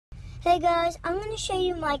Hey guys, I'm going to show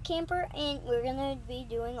you my camper and we're going to be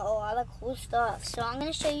doing a lot of cool stuff. So I'm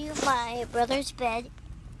going to show you my brother's bed.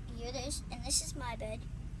 Here it is, and this is my bed.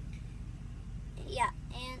 Yeah,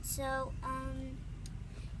 and so,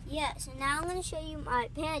 so now I'm going to show you my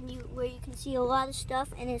pad where you can see a lot of stuff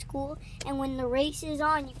and it's cool. And when the race is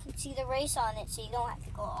on, you can see the race on it so you don't have to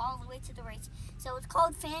go all the way to the race. So it's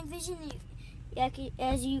called Fan Vision,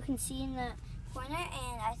 as you can see in the corner,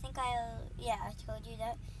 and I think I told you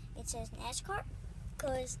that. It says Nascar,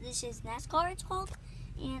 because this is Nascar, it's called.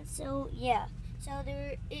 And so, yeah. So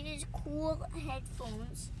there is cool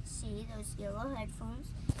headphones. See, those yellow headphones.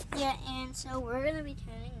 Yeah, and so we're going to be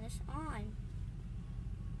turning this on.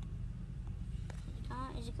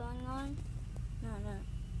 Is it going on? No.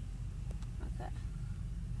 Okay.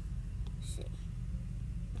 Let's see.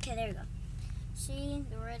 Okay, there we go. See,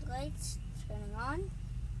 the red light's turning on.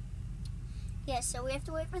 Yeah, so we have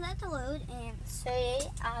to wait for that to load and say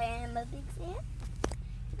I am a big fan.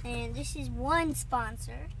 And this is one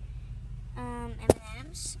sponsor,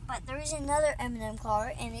 M&M's, but there is another M&M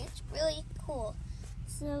car and it's really cool.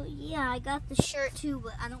 So yeah, I got the shirt too,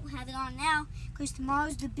 but I don't have it on now because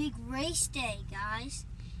tomorrow's the big race day, guys.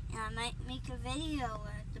 And I might make a video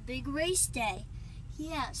at the big race day.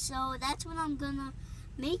 Yeah, so that's when I'm gonna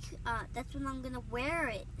make. That's when I'm gonna wear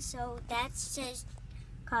it. So that says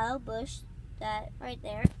Kyle Busch. That right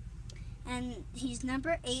there, and he's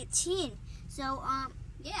number 18. So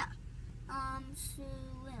yeah. So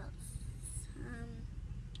what else?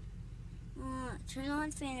 Turn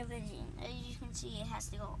on Fan Vision. As you can see, it has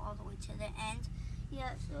to go all the way to the end.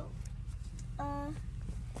 Yeah. So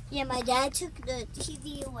yeah, my dad took the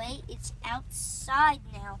TV away. It's outside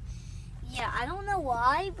now. Yeah, I don't know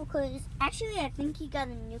why, because actually I think he got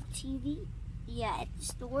a new TV. Yeah, at the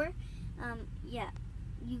store. Yeah.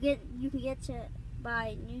 You can get to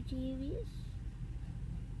buy new TVs,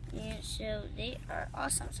 and so they are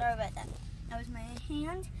awesome. Sorry about that. That was my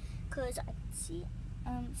hand, cause I can see.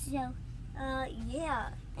 Yeah.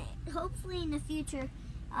 Hopefully in the future,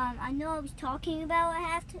 I know I was talking about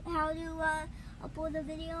how to upload a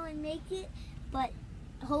video and make it, but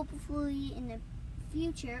hopefully in the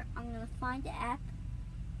future I'm gonna find the app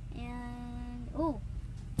and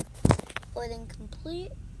loading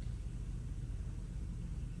complete.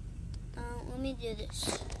 Let me do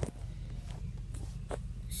this.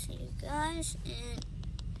 See you guys, and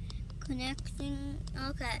connecting.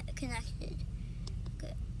 Okay, connected.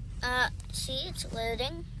 Good. See, it's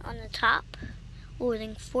loading on the top.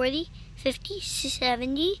 Loading 40, 50,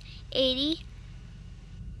 70, 80.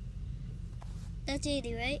 That's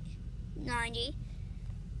 80, right? 90.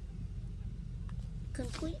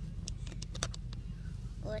 Complete.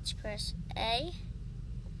 Let's press A.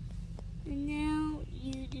 And now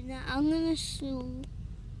you do not. I'm gonna select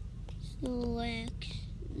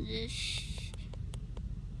this.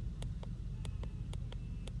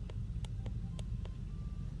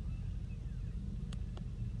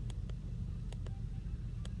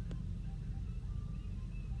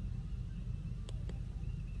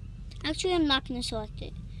 Actually, I'm not gonna select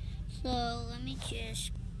it. So let me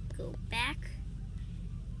just go back,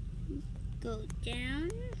 go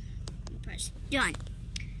down, and press done.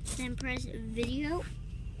 Then press video.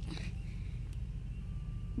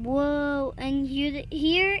 Whoa! And here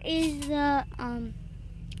is the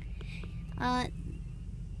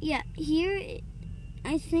here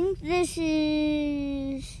I think this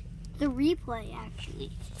is the replay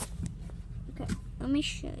actually. Okay, let me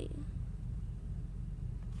show you.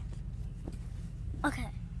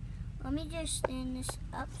 Okay, let me just stand this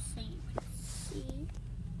up so you can see.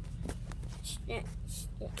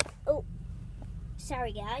 Oh.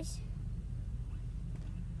 Sorry, guys.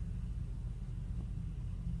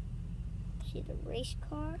 See the race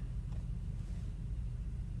car?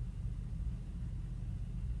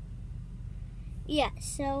 Yeah,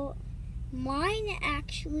 so mine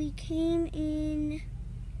actually came in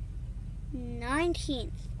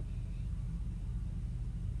 19th.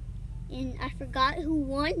 And I forgot who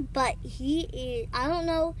won, but he is, I don't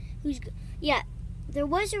know who's, yeah, there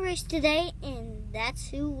was a race today, and that's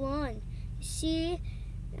who won. See,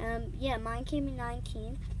 yeah, mine came in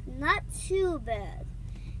 19th. Not too bad.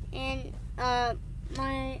 And oh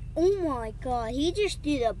my god, he just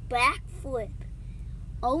did a backflip.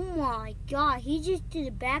 Oh my god, he just did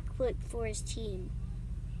a backflip for his team.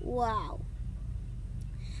 Wow.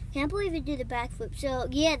 Can't believe he did a backflip. So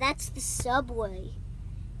yeah, that's the subway.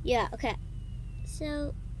 Yeah, okay.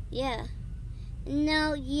 So yeah.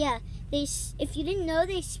 No, yeah. If you didn't know,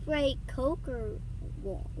 they spray Coke or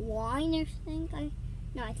wine or something.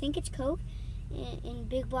 I think it's Coke in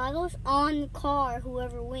big bottles on the car,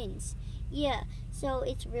 whoever wins. yeah, so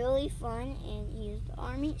it's really fun, and he is the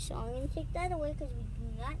army, so I'm going to take that away because we do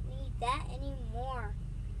not need that anymore.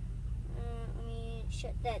 Let me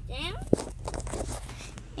shut that down.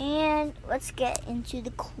 And let's get into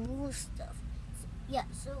the cool stuff. Yeah,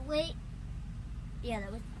 so wait. Yeah,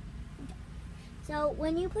 that was... Okay. So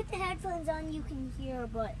when you put the headphones on, you can hear,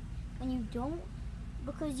 but when you don't,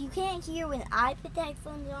 because you can't hear when I put the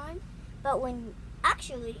headphones on, but when...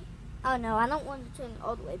 Actually, oh no, I don't want to turn it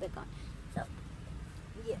all the way back on. So,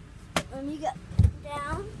 yeah. Let me get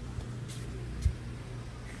down.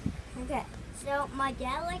 Okay, so my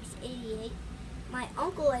dad likes 88, my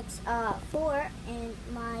uncle likes 4, and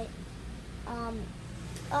my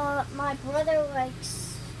brother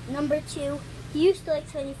likes number 2. He used to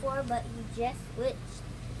like 24, but he just switched.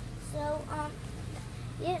 So,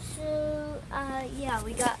 yeah, so, yeah,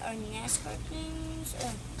 we got our NASCAR things.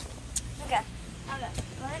 Okay,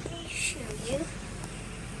 let me show you.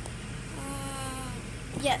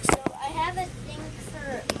 Yeah, so I have a thing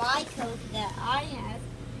for my coat that I have.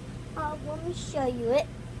 Let me show you it.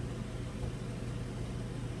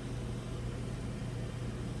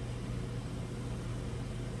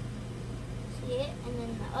 See it? And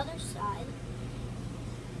then the other side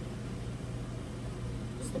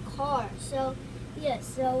is the car. So, yeah.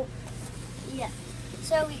 So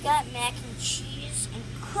we got mac and cheese and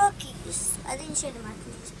cookies. I didn't show the mac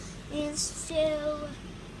and cheese. And so,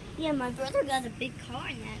 yeah, my brother got a big car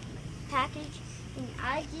in that package. And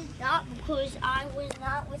I did not because I was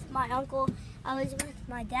not with my uncle. I was with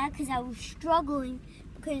my dad because I was struggling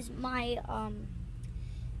because my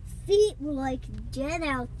feet were like dead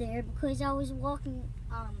out there because I was walking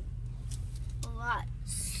a lot.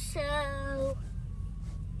 So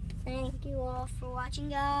thank you all for watching,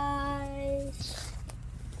 guys.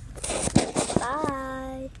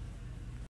 Bye.